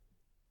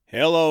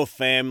Hello,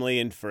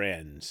 family and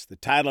friends. The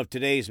title of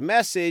today's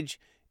message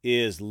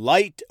is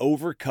Light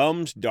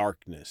Overcomes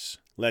Darkness.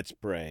 Let's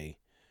pray.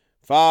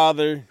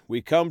 Father,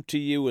 we come to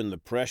you in the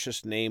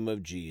precious name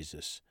of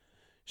Jesus.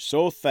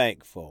 So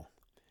thankful.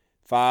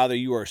 Father,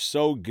 you are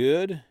so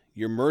good.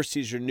 Your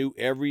mercies are new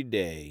every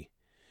day.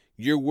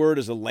 Your word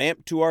is a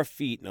lamp to our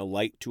feet and a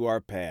light to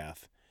our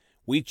path.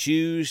 We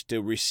choose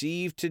to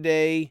receive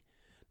today,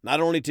 not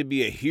only to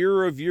be a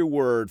hearer of your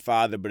word,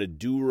 Father, but a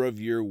doer of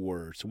your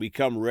word. So we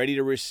come ready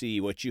to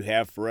receive what you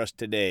have for us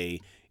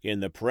today in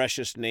the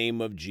precious name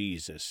of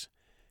Jesus.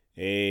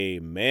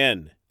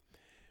 Amen.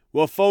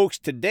 Well, folks,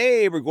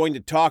 today we're going to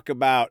talk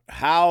about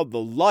how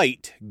the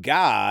light,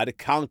 God,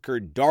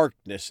 conquered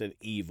darkness and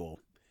evil.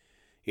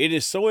 It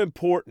is so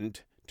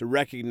important to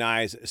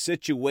recognize a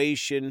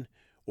situation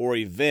or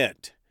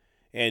event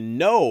and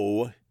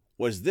know,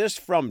 was this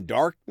from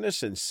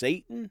darkness and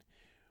Satan,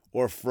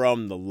 or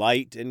from the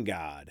light and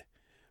God?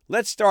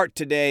 Let's start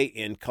today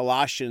in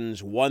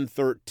Colossians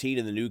 1:13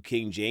 in the New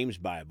King James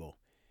Bible.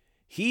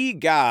 He,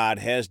 God,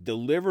 has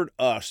delivered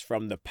us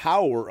from the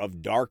power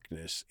of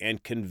darkness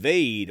and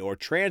conveyed or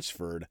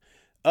transferred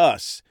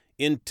us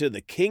into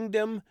the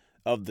kingdom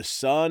of the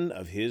Son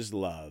of his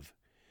love.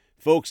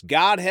 Folks,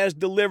 God has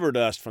delivered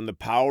us from the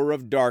power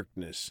of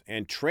darkness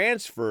and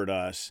transferred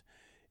us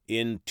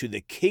into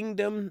the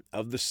kingdom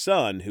of the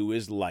Son who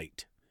is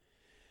light.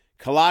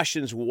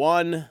 Colossians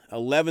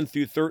 1:11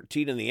 through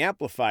 13 in the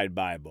Amplified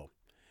Bible.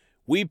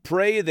 We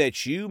pray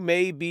that you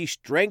may be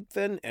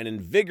strengthened and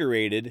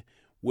invigorated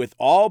with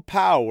all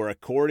power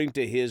according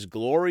to his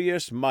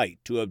glorious might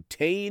to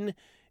obtain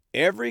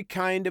every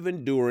kind of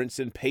endurance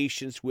and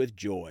patience with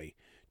joy.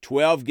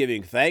 12,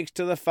 giving thanks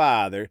to the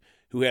Father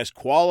who has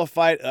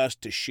qualified us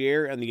to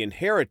share in the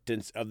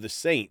inheritance of the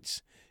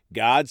saints,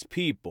 God's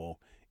people,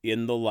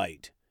 in the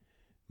light.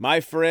 My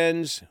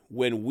friends,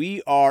 when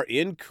we are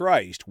in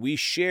Christ, we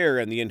share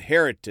in the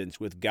inheritance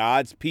with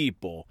God's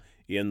people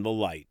in the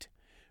light.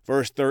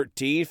 Verse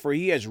 13, for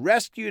he has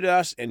rescued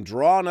us and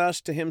drawn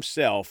us to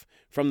himself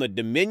from the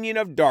dominion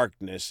of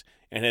darkness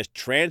and has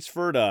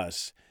transferred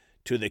us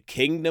to the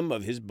kingdom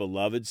of his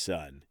beloved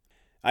Son.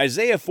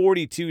 Isaiah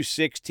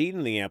 42:16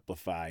 in the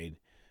Amplified,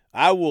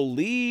 I will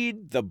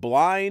lead the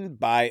blind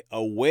by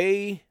a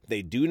way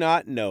they do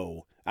not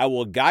know. I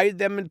will guide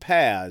them in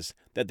paths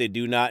that they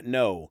do not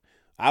know.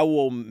 I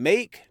will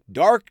make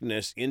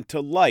darkness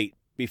into light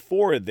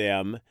before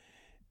them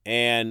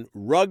and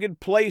rugged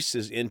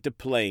places into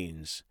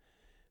plains.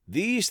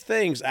 These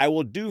things I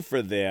will do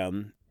for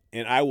them,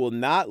 and I will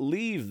not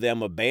leave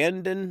them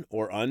abandoned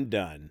or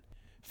undone.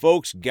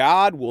 Folks,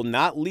 God will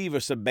not leave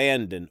us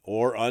abandoned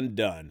or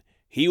undone.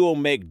 He will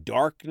make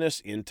darkness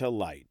into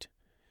light.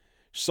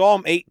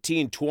 Psalm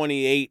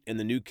 18:28 in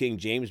the New King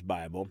James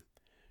Bible,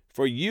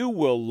 for you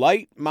will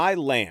light my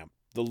lamp.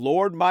 The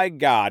Lord my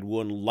God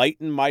will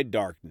enlighten my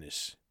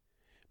darkness.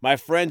 My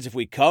friends, if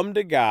we come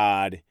to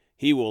God,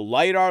 he will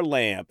light our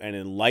lamp and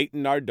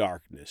enlighten our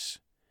darkness.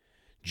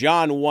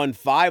 John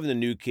 1:5 in the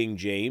New King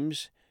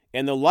James,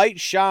 and the light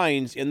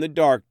shines in the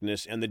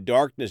darkness, and the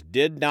darkness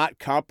did not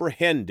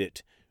comprehend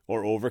it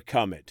or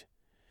overcome it.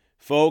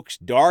 Folks,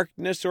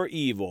 darkness or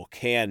evil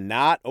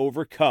cannot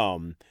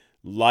overcome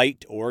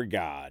light or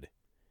God.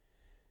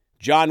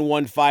 John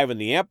 1:5 in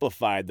the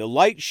Amplified, the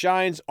light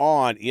shines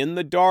on in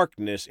the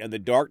darkness, and the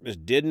darkness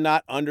did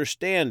not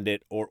understand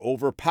it or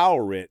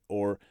overpower it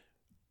or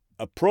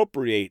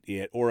appropriate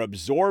it or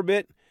absorb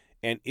it,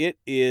 and it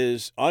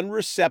is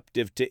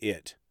unreceptive to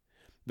it.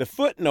 The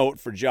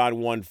footnote for John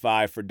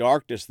 1:5 for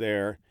darkness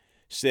there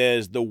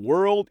says, the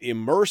world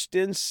immersed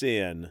in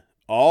sin,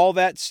 all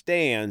that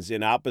stands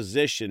in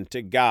opposition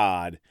to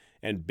God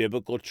and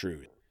biblical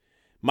truth.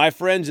 My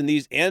friends, in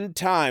these end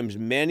times,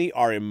 many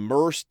are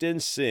immersed in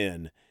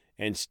sin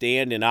and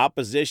stand in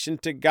opposition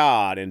to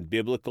God and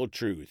biblical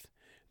truth.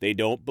 They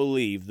don't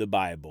believe the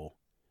Bible.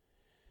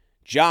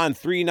 John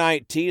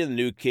 3:19 in the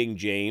New King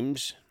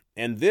James,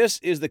 and this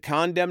is the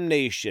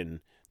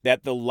condemnation,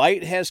 that the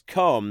light has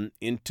come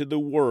into the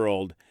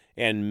world,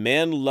 and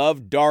men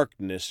love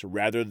darkness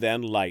rather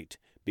than light,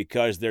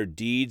 because their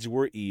deeds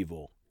were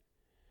evil.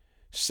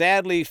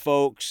 Sadly,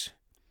 folks,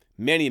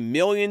 many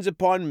millions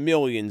upon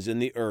millions in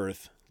the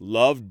earth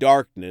love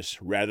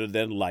darkness rather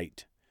than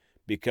light,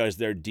 because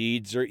their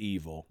deeds are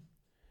evil.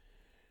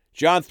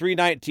 John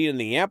 3:19 in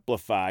the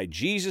Amplified,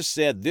 Jesus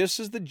said, this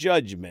is the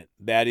judgment,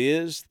 that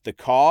is, the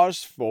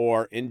cause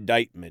for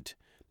indictment,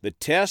 the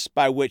test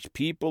by which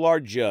people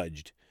are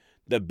judged,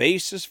 the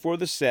basis for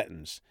the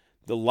sentence.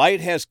 The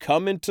light has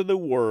come into the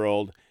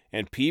world,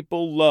 and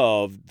people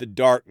loved the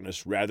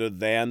darkness rather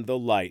than the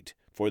light,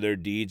 for their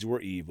deeds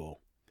were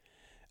evil.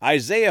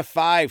 Isaiah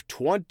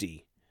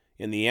 5:20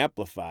 in the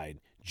Amplified,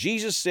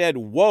 Jesus said,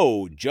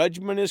 woe,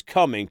 judgment is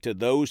coming to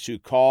those who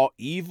call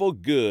evil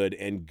good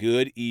and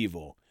good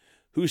evil,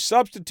 who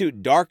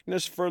substitute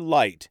darkness for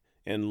light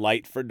and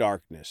light for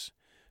darkness,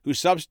 who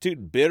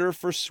substitute bitter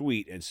for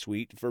sweet and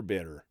sweet for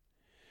bitter.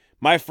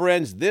 My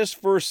friends, this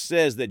verse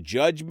says that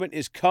judgment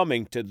is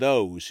coming to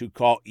those who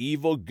call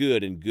evil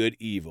good and good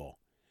evil.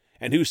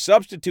 and who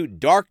substitute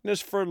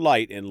darkness for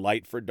light and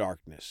light for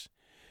darkness.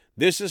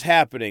 This is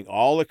happening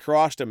all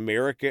across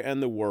America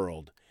and the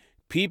world.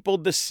 People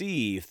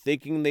deceive,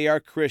 thinking they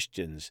are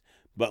Christians,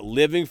 but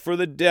living for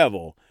the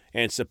devil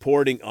and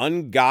supporting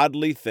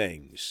ungodly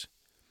things.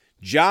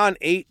 John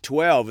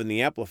 8:12 in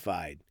the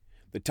Amplified.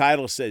 The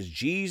title says,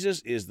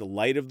 Jesus is the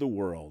light of the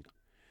world.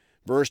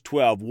 Verse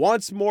 12,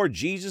 once more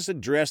Jesus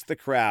addressed the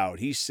crowd.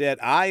 He said,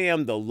 I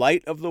am the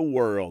light of the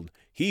world.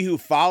 He who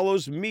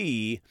follows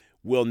me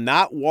will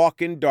not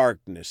walk in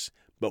darkness,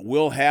 but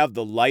will have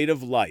the light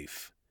of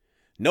life.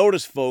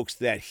 Notice, folks,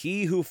 that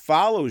he who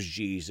follows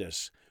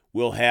Jesus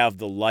will have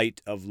the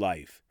light of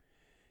life.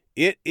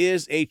 It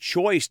is a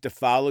choice to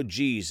follow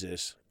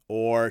Jesus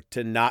or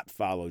to not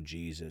follow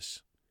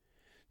Jesus.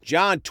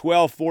 John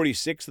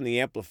 12:46 in the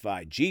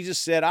Amplified. Jesus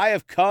said, I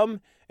have come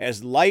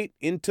as light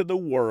into the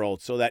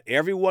world so that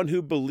everyone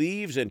who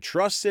believes and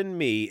trusts in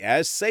me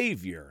as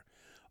Savior,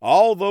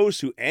 all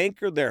those who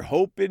anchor their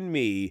hope in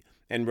me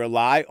and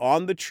rely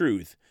on the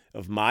truth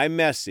of my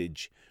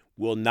message,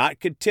 will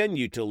not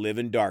continue to live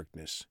in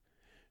darkness.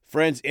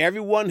 Friends,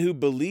 everyone who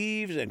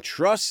believes and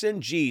trusts in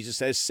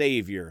Jesus as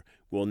Savior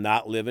will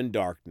not live in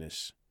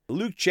darkness.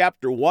 Luke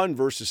chapter 1,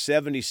 verses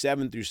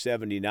 77 through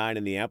 79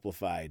 in the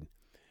Amplified.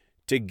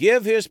 To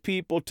give his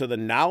people to the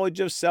knowledge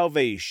of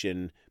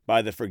salvation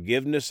by the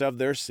forgiveness of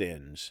their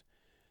sins.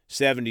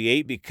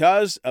 78,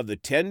 because of the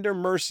tender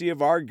mercy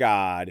of our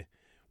God,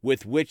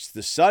 with which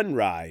the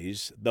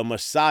sunrise, the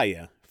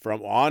Messiah,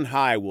 from on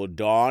high will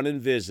dawn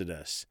and visit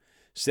us.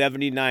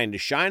 79, to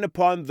shine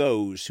upon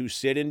those who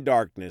sit in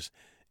darkness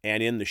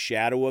and in the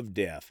shadow of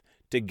death,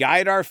 to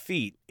guide our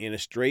feet in a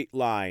straight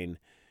line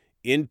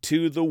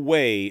into the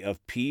way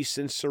of peace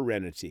and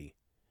serenity.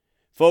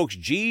 Folks,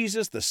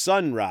 Jesus, the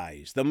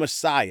sunrise, the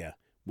Messiah,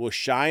 will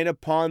shine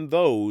upon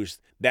those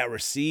that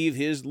receive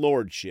his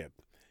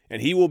lordship,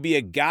 and he will be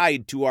a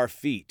guide to our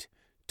feet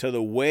to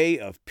the way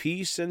of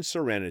peace and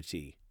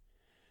serenity.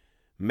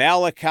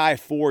 Malachi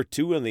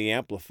 4:2 in the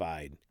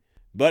Amplified.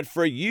 But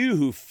for you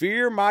who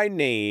fear my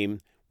name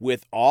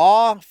with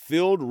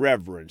awe-filled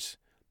reverence,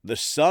 the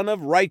Son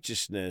of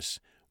Righteousness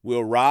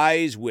will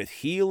rise with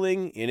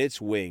healing in its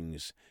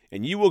wings,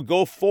 and you will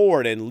go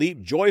forward and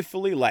leap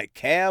joyfully like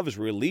calves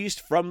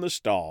released from the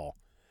stall.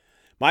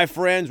 My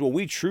friends, when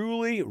we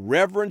truly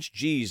reverence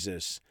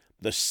Jesus,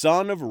 the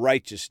Son of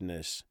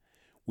Righteousness,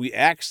 we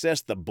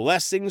access the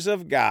blessings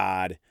of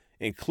God,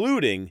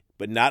 including,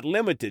 but not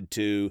limited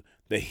to,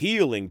 the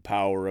healing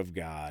power of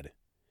God.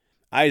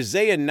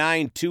 Isaiah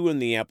 9:2 in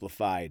the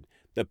Amplified.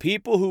 The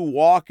people who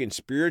walk in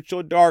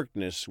spiritual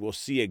darkness will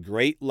see a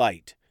great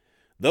light.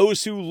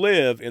 Those who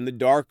live in the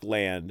dark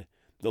land,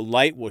 the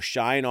light will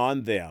shine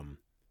on them.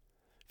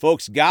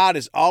 Folks, God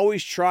is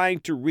always trying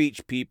to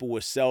reach people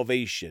with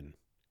salvation,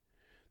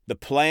 the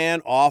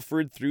plan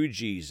offered through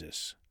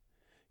Jesus.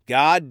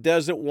 God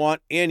doesn't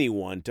want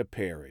anyone to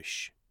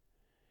perish.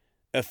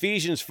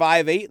 Ephesians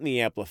 5:8 in the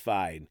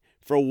Amplified.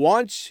 For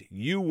once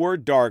you were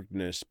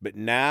darkness, but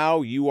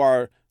now you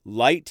are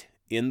light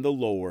in the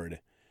Lord.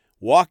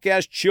 Walk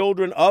as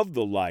children of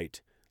the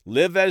light.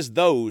 Live as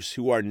those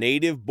who are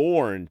native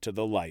born to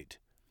the light.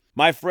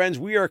 My friends,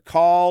 we are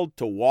called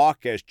to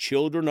walk as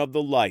children of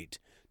the light,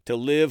 to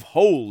live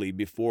holy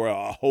before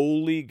a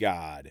holy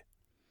God.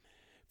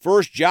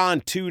 1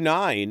 John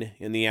 2:9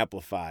 in the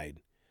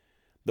Amplified.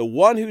 The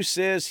one who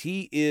says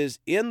he is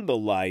in the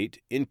light,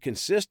 in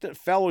consistent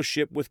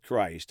fellowship with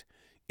Christ,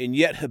 and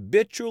yet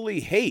habitually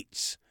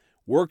hates,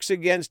 works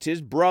against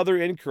his brother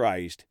in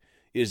Christ,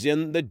 is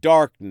in the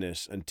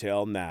darkness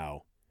until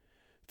now.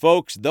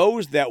 Folks,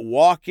 those that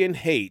walk in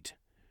hate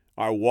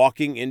are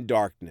walking in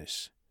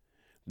darkness.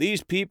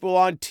 These people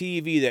on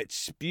TV that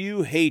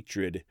spew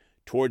hatred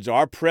towards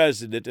our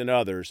president and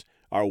others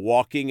are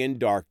walking in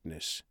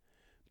darkness.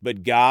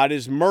 But God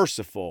is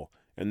merciful,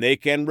 and they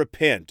can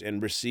repent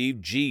and receive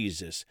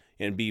Jesus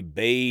and be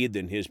bathed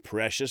in his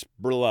precious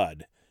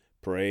blood.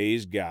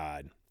 Praise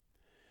God.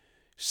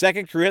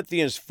 2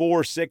 Corinthians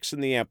 4:6 in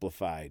the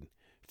Amplified.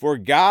 For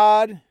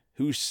God,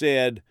 who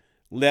said,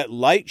 let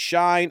light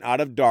shine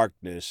out of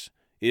darkness,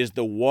 is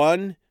the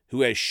one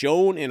who has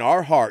shown in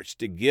our hearts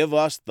to give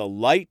us the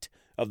light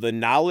of the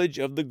knowledge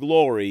of the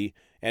glory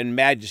and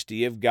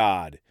majesty of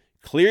God,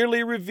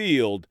 clearly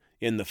revealed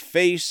in the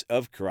face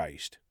of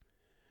Christ.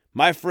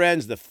 My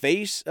friends, the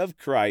face of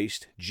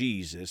Christ,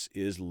 Jesus,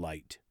 is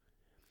light.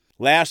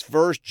 Last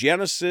verse,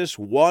 Genesis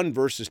 1,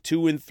 verses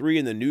 2 and 3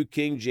 in the New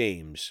King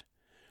James.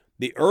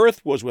 The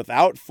earth was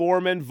without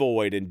form and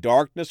void, and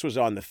darkness was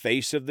on the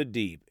face of the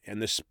deep,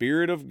 and the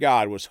Spirit of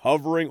God was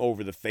hovering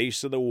over the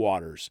face of the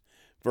waters.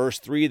 Verse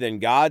 3, then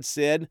God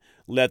said,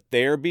 let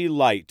there be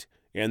light,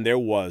 and there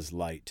was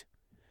light.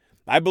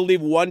 I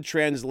believe one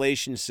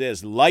translation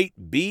says, light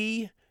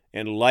be,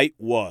 and light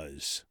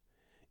was.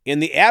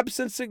 In the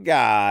absence of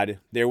God,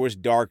 there was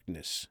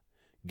darkness.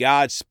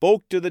 God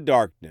spoke to the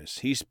darkness.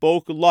 He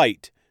spoke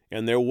light,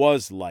 and there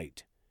was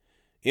light.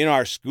 In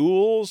our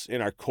schools,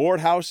 in our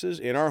courthouses,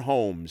 in our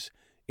homes,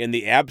 in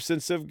the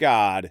absence of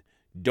God,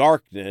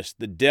 darkness,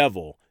 the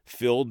devil,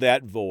 filled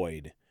that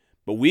void.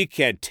 but we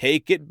can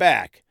take it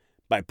back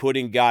by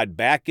putting God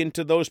back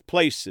into those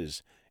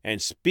places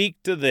and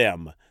speak to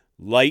them,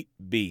 light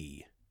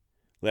be.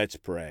 Let's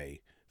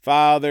pray.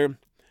 Father,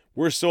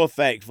 we're so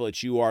thankful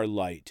that you are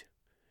light,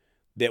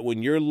 that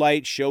when your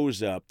light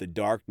shows up, the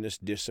darkness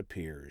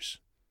disappears.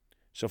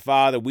 So,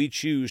 Father, we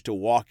choose to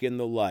walk in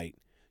the light,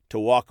 to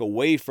walk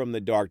away from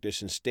the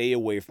darkness and stay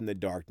away from the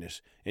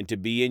darkness, and to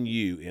be in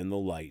you in the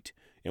light.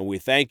 And we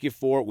thank you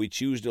for it. We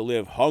choose to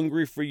live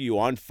hungry for you,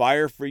 on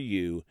fire for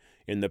you,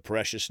 in the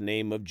precious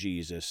name of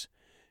Jesus.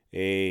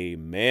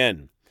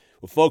 Amen.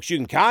 Well, folks, you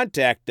can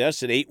contact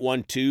us at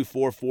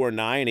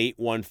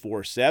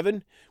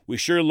 812-449-8147. We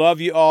sure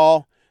love you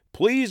all.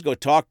 Please go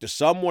talk to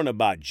someone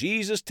about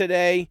Jesus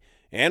today.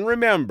 And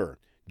remember,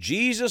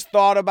 Jesus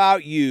thought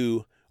about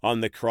you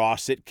on the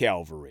cross at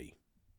Calvary.